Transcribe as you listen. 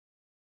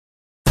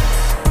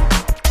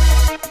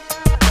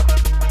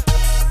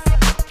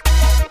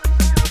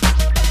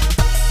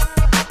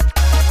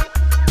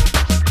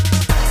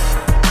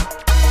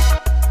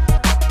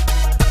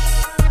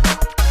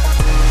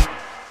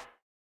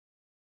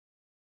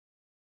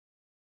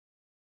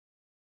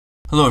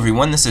Hello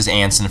everyone, this is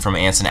Anson from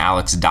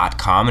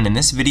AnsonAlex.com, and in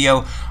this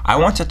video I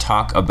want to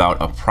talk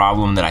about a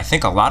problem that I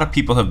think a lot of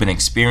people have been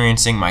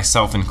experiencing,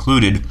 myself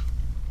included,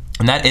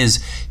 and that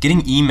is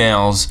getting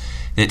emails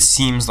that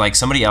seems like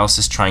somebody else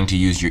is trying to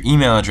use your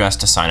email address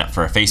to sign up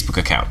for a Facebook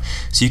account.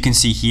 So you can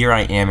see here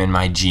I am in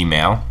my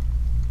Gmail,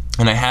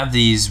 and I have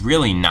these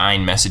really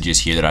 9 messages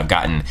here that I've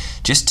gotten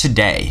just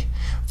today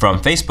from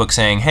Facebook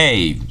saying,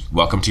 hey,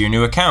 welcome to your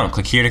new account,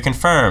 click here to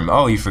confirm.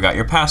 Oh, you forgot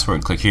your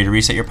password, click here to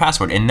reset your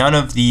password. And none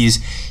of these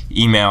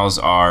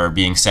emails are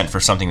being sent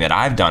for something that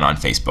I've done on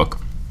Facebook.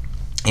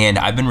 And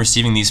I've been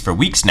receiving these for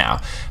weeks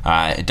now.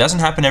 It doesn't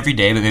happen every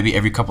day, but maybe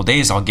every couple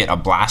days I'll get a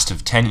blast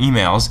of 10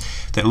 emails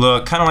that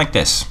look kind of like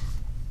this.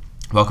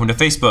 Welcome to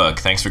Facebook,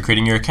 thanks for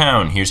creating your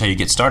account, here's how you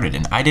get started.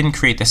 And I didn't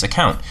create this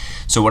account.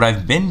 So what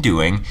I've been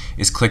doing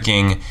is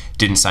clicking,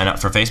 didn't sign up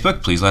for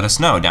Facebook, please let us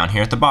know, down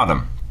here at the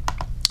bottom.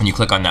 And you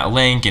click on that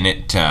link and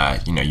it,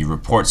 you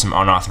report some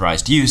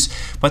unauthorized use,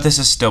 but this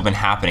has still been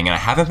happening and I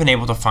haven't been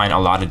able to find a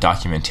lot of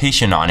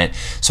documentation on it.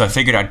 So I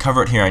figured I'd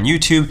cover it here on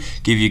YouTube,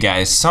 give you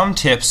guys some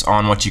tips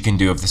on what you can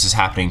do if this is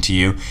happening to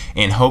you,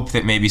 and hope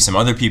that maybe some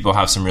other people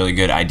have some really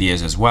good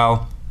ideas as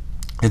well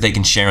that they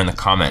can share in the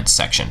comments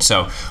section.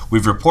 So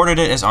we've reported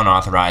it as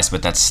unauthorized,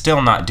 but that's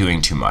still not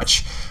doing too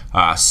much.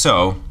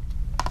 So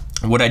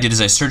what I did is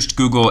I searched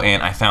Google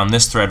and I found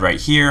this thread right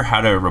here,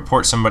 how to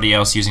report somebody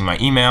else using my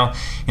email.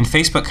 And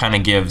Facebook kind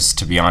of gives,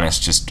 to be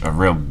honest, just a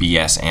real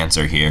BS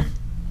answer here.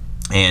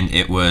 And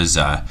it was,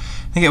 I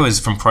think it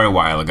was from quite a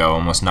while ago,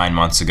 almost 9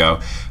 months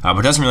ago, but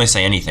it doesn't really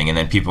say anything. And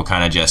then people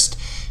kind of just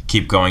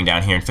keep going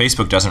down here and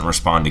Facebook doesn't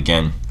respond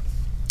again.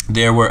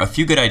 There were a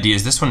few good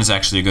ideas. This one is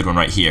actually a good one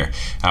right here.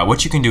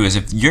 What you can do is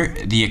if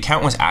the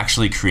account was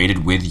actually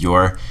created with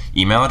your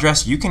email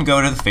address, you can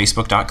go to the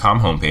facebook.com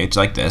homepage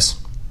like this.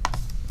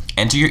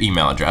 Enter your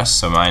email address,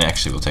 so mine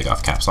actually will take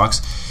off caps locks,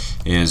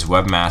 is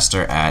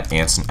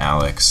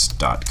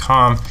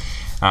webmaster@ansonalex.com.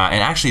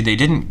 And actually they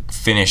didn't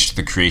finish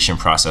the creation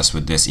process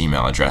with this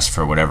email address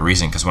for whatever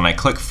reason, because when I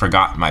click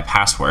forgot my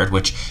password,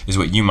 which is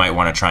what you might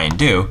want to try and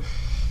do,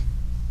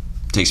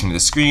 it takes me to the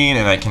screen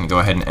and I can go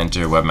ahead and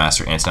enter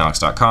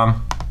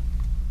webmaster@ansonalex.com.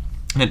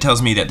 And it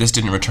tells me that this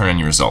didn't return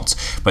any results.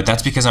 But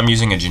that's because I'm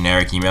using a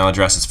generic email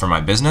address. It's for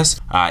my business.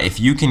 If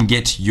you can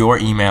get your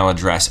email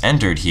address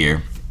entered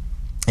here,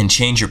 and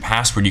change your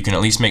password, you can at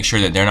least make sure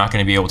that they're not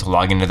going to be able to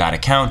log into that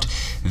account.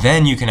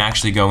 Then you can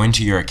actually go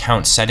into your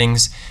account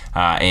settings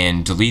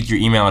and delete your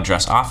email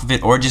address off of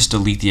it, or just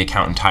delete the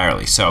account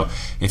entirely. So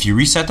if you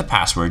reset the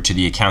password to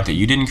the account that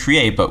you didn't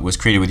create but was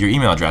created with your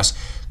email address,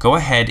 go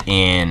ahead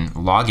and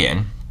log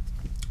in.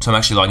 So I'm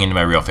actually logging into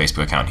my real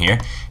Facebook account here,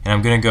 and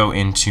I'm going to go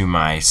into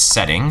my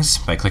settings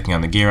by clicking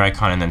on the gear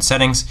icon and then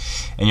settings,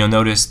 and you'll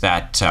notice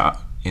that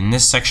in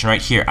this section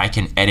right here, I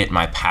can edit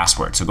my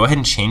password. So go ahead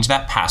and change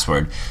that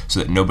password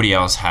so that nobody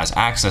else has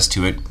access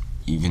to it.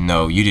 Even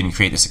though you didn't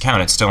create this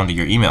account, it's still under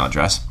your email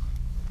address.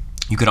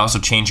 You could also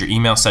change your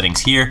email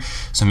settings here.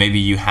 So maybe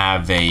you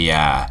have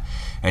an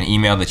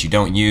email that you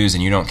don't use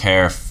and you don't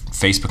care if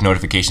Facebook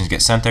notifications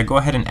get sent there. Go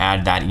ahead and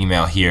add that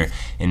email here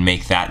and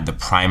make that the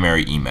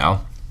primary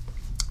email.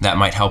 That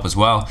might help as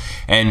well,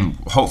 and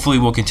hopefully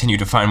we'll continue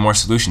to find more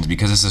solutions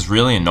because this is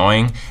really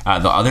annoying.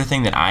 The other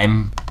thing that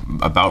I'm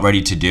about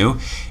ready to do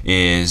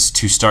is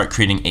to start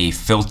creating a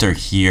filter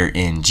here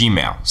in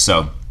Gmail.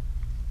 So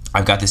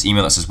I've got this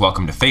email that says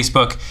welcome to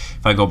Facebook.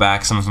 If I go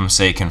back, some of them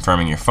say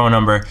confirming your phone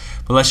number,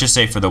 but let's just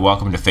say for the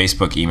welcome to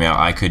Facebook email,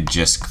 I could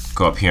just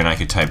go up here and I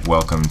could type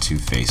welcome to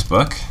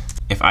Facebook.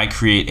 If I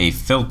create a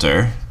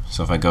filter,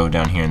 so if I go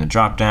down here in the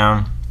drop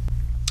down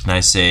and I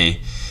say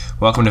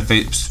welcome to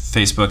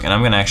Facebook, and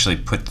I'm going to actually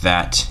put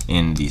that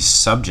in the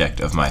subject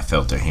of my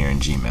filter here in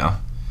Gmail.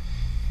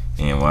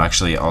 And we'll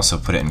actually also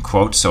put it in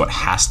quotes, so it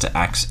has to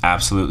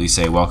absolutely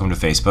say welcome to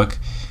Facebook.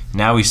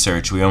 Now we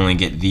search, we only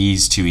get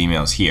these 2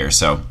 emails here.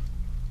 So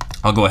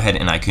I'll go ahead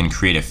and I can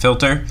create a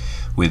filter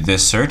with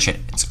this search.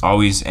 It's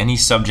always any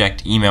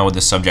subject email with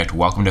the subject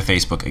welcome to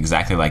Facebook,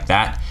 exactly like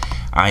that.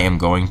 I am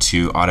going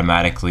to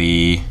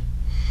automatically,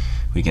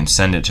 we can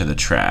send it to the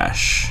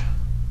trash.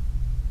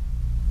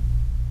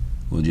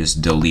 We'll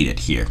just delete it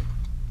here.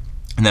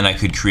 And then I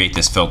could create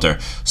this filter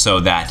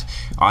so that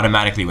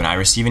automatically when I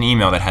receive an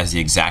email that has the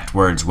exact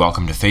words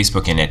welcome to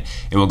Facebook in it,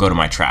 it will go to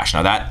my trash.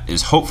 Now that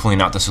is hopefully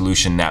not the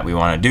solution that we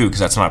want to do,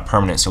 because that's not a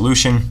permanent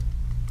solution.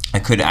 I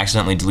could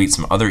accidentally delete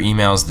some other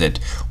emails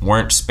that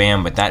weren't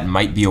spam, but that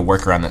might be a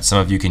workaround that some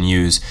of you can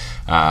use.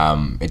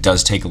 It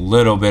does take a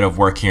little bit of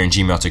work here in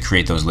Gmail to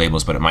create those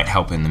labels, but it might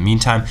help in the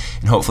meantime.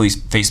 And hopefully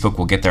Facebook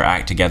will get their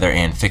act together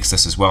and fix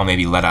this as well.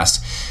 Maybe let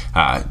us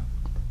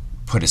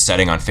put a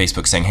setting on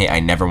Facebook saying, hey, I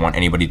never want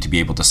anybody to be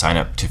able to sign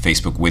up to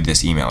Facebook with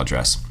this email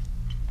address.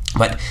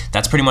 But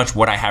that's pretty much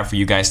what I have for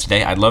you guys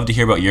today. I'd love to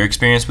hear about your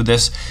experience with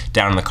this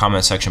down in the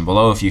comment section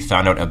below if you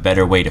found out a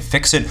better way to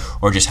fix it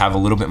or just have a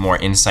little bit more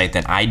insight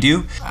than I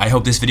do. I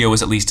hope this video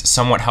was at least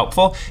somewhat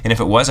helpful, and if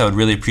it was, I would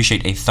really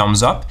appreciate a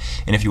thumbs up.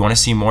 And if you want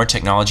to see more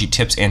technology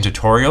tips and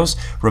tutorials,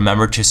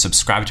 remember to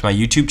subscribe to my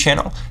YouTube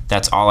channel.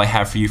 That's all I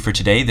have for you for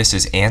today. This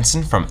is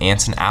Anson from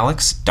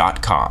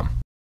AnsonAlex.com.